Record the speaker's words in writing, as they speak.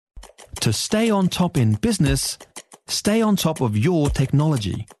To stay on top in business, stay on top of your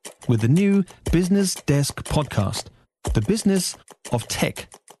technology with the new Business Desk podcast, The Business of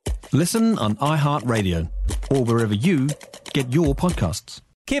Tech. Listen on iHeartRadio or wherever you get your podcasts.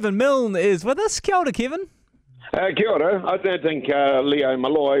 Kevin Milne is with us. Kia ora, Kevin. Kia ora. I don't think Leo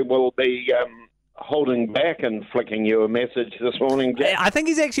Malloy will be holding back and flicking you a message this morning, Jack. I think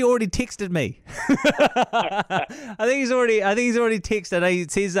he's actually already texted me. I think he's already texted.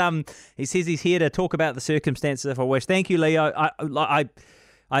 He says he's here to talk about the circumstances if I wish. Thank you, Leo.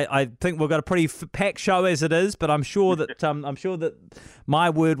 I think we've got a pretty packed show as it is, but I'm sure that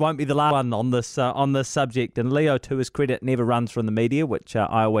my word won't be the last one on this subject. And Leo, to his credit, never runs from the media, which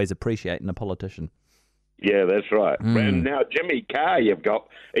I always appreciate in a politician. Yeah, that's right. And now Jimmy Carr you've got.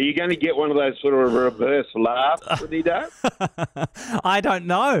 Are you going to get one of those sort of reverse laughs when he does? I don't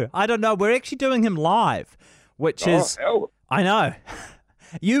know. We're actually doing him live, which is... Hell. I know.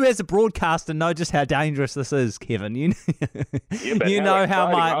 You as a broadcaster know just how dangerous this is, Kevin. You know how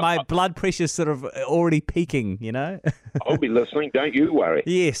my blood pressure's sort of already peaking, you know? I'll be listening, don't you worry.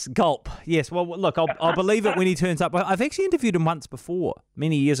 Yes, gulp. Yes, well, look, I'll believe it when he turns up. I've actually interviewed him once before,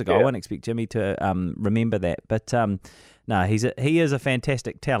 many years ago. I won't expect Jimmy to remember that. But no, he is a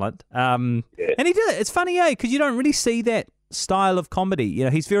fantastic talent. And he did it. It's funny, because you don't really see that style of comedy. You know,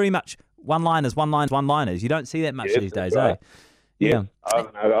 he's very much one-liners. You don't see that much these days, right. Yeah.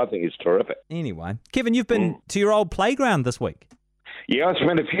 I think it's terrific. Anyway, Kevin, you've been to your old playground this week. Yeah, I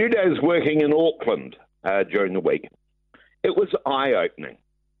spent a few days working in Auckland during the week. It was eye-opening.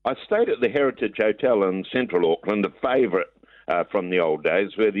 I stayed at the Heritage Hotel in central Auckland, a favourite from the old days,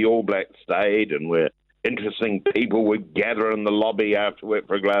 where the All Blacks stayed and where interesting people would gather in the lobby after work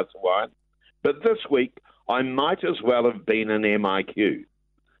for a glass of wine. But this week, I might as well have been in MIQ.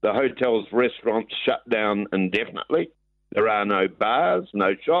 The hotel's restaurants shut down indefinitely. There are no bars,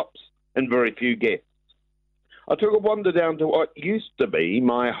 no shops, and very few guests. I took a wander down to what used to be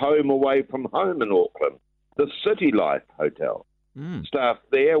my home away from home in Auckland, the City Life Hotel. Staff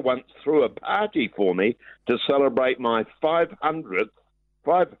there once threw a party for me to celebrate my 500th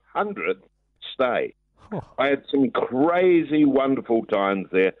stay. I had some crazy, wonderful times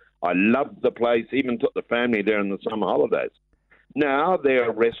there. I loved the place, even took the family there in the summer holidays. Now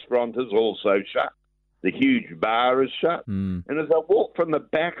their restaurant is also shut. The huge bar is shut. And as I walked from the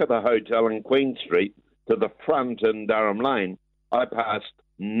back of the hotel in Queen Street to the front in Durham Lane, I passed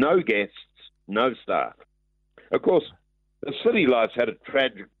no guests, no staff. Of course, the City Life's had a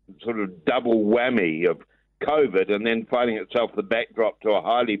tragic sort of double whammy of COVID and then finding itself the backdrop to a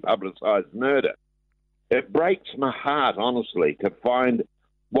highly publicised murder. It breaks my heart, honestly, to find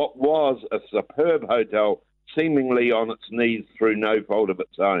what was a superb hotel seemingly on its knees through no fault of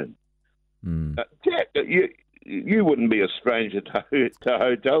its own. Jack, you wouldn't be a stranger to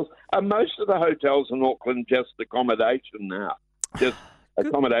hotels. Are most of the hotels in Auckland just accommodation now? Just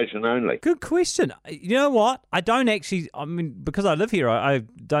accommodation only? Good question. You know what? I don't actually, because I live here, I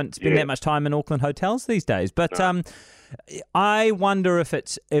don't spend that much time in Auckland hotels these days. But I wonder if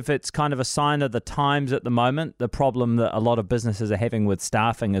it's kind of a sign of the times at the moment. The problem that a lot of businesses are having with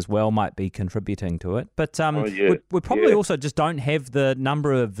staffing as well might be contributing to it. But we probably also just don't have the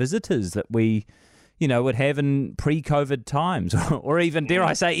number of visitors that we, would have in pre-COVID times, or even, dare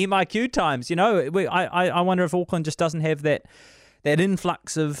I say, MIQ times. I wonder if Auckland just doesn't have that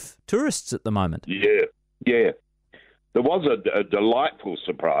influx of tourists at the moment. Yeah. There was a delightful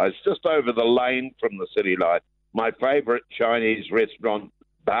surprise just over the lane from the City Life. My favourite Chinese restaurant,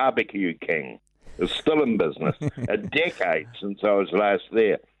 Barbecue King, is still in business. A decade since I was last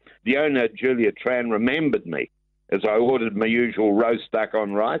there. The owner, Julia Tran, remembered me as I ordered my usual roast duck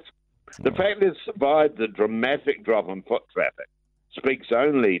on rice. The fact it survived the dramatic drop in foot traffic speaks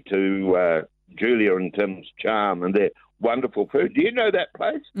only to Julia and Tim's charm and their wonderful food. Do you know that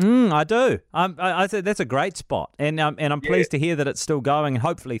place? I do. I think that's a great spot, and I'm pleased to hear that it's still going and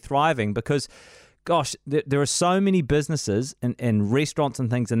hopefully thriving because, gosh, there are so many businesses and restaurants and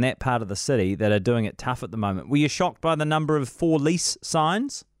things in that part of the city that are doing it tough at the moment. Were you shocked by the number of for lease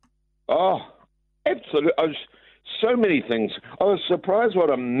signs? Oh, absolutely. So many things. I was surprised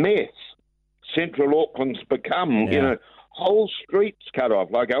what a mess Central Auckland's become. Yeah. Whole streets cut off,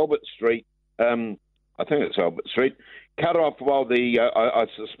 like Albert Street. I think it's Albert Street. Cut off while I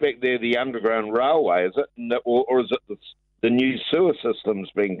suspect they're the underground railway, is it? Or is it the new sewer system's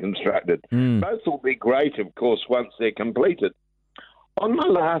being constructed? Both will be great, of course, once they're completed. On my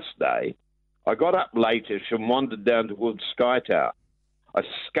last day, I got up latish and wandered down towards Sky Tower. I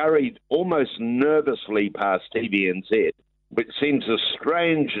scurried almost nervously past TVNZ, which seems a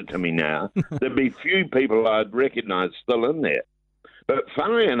stranger to me now. There'd be few people I'd recognise still in there. But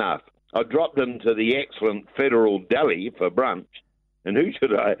funnily enough, I dropped into the excellent Federal Deli for brunch, and who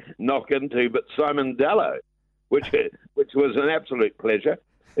should I knock into but Simon Dallow, which was an absolute pleasure.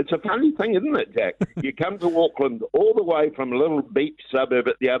 It's a funny thing, isn't it, Jack? You come to Auckland all the way from a little beach suburb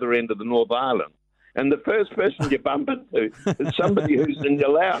at the other end of the North Island, and the first person you bump into is somebody who's in your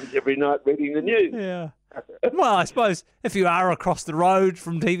lounge every night reading the news. Yeah. Well, I suppose if you are across the road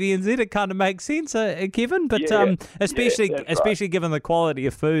from TVNZ, it kind of makes sense, Kevin. But especially given the quality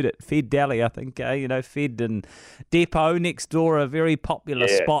of food at Fed Deli, I think Fed and Depot next door are very popular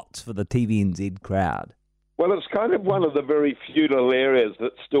spots for the TVNZ crowd. Well, it's kind of one of the very few little areas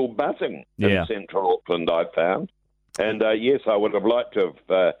that's still buzzing in central Auckland, I found. And yes, I would have liked to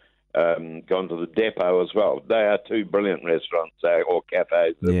have gone to the Depot as well. They are two brilliant restaurants or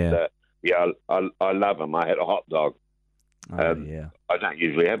cafes. I love them. I had a hot dog. I don't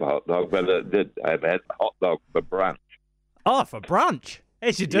usually have a hot dog, but I've had a hot dog for brunch. Oh, for brunch?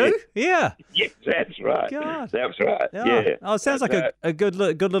 As you do? Yeah. Yes, that's right. God. That's right. Oh. Yeah. Oh, it sounds like a good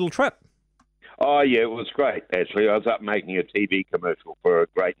little trip. Oh, yeah, it was great, actually. I was up making a TV commercial for a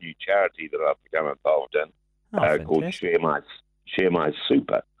great new charity that I've become involved in called Share My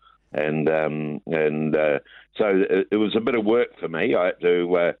Super. And so it was a bit of work for me. I had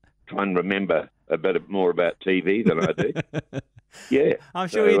to try and remember a bit more about TV than I do. Yeah. I'm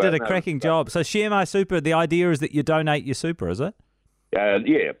sure you did a cracking job. So Share My Super, the idea is that you donate your super, is it?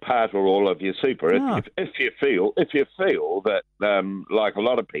 Part or all of your super. Oh. If you feel that, like a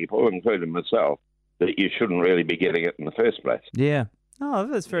lot of people, including myself, that you shouldn't really be getting it in the first place. Yeah. Oh,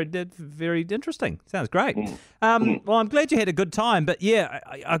 that's very interesting. Sounds great. Well, I'm glad you had a good time. But yeah,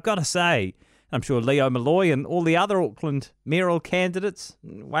 I've got to say, I'm sure Leo Malloy and all the other Auckland mayoral candidates,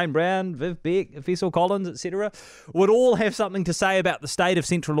 Wayne Brown, Viv Beck, Faisal Collins, etc., would all have something to say about the state of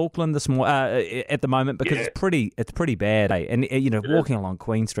Central Auckland at the moment, because it's pretty bad. Eh? And walking along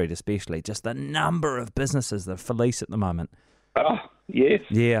Queen Street, especially, just the number of businesses that are for lease at the moment. Oh, yes.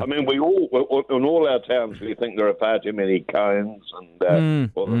 Yeah. I mean, in all our towns, we think there are far too many cones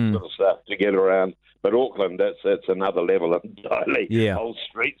and all this sort of stuff to get around. But Auckland, that's another level entirely. Yeah. Whole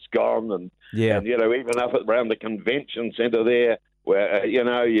streets gone, and even up around the convention centre there, where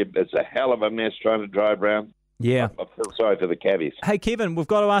it's a hell of a mess trying to drive around. Yeah. I feel sorry for the cabbies. Hey, Kevin, we've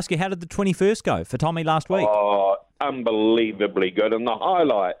got to ask you, how did the 21st go for Tommy last week? Oh, unbelievably good, and the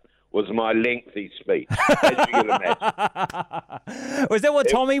highlight was my lengthy speech, as you can imagine. Was that what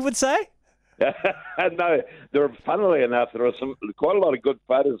Tommy would say? No, funnily enough, there are quite a lot of good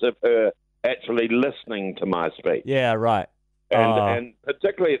photos of her actually listening to my speech. Yeah, right. And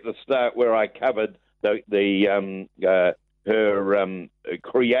particularly at the start where I covered her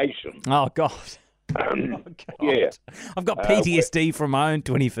creation. Oh, God. Yeah. I've got PTSD from my own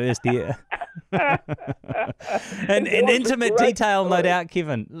 21st year. and intimate detail, no doubt,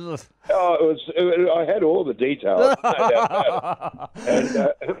 Kevin. Ugh. Oh, I had all the details.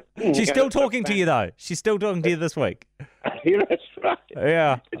 She's still talking to you, though. She's still talking to you this week. Yeah, that's right.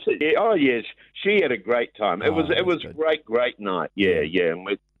 Yeah. Oh, yes. She had a great time. It was a great night. Yeah. And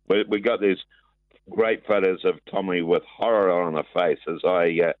we got these great photos of Tommy with horror on her face as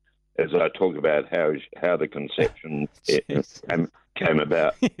I talk about how the conception came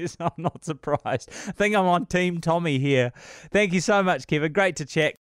about. Yes, I'm not surprised. I think I'm on Team Tommy here. Thank you so much, Kevin. Great to chat.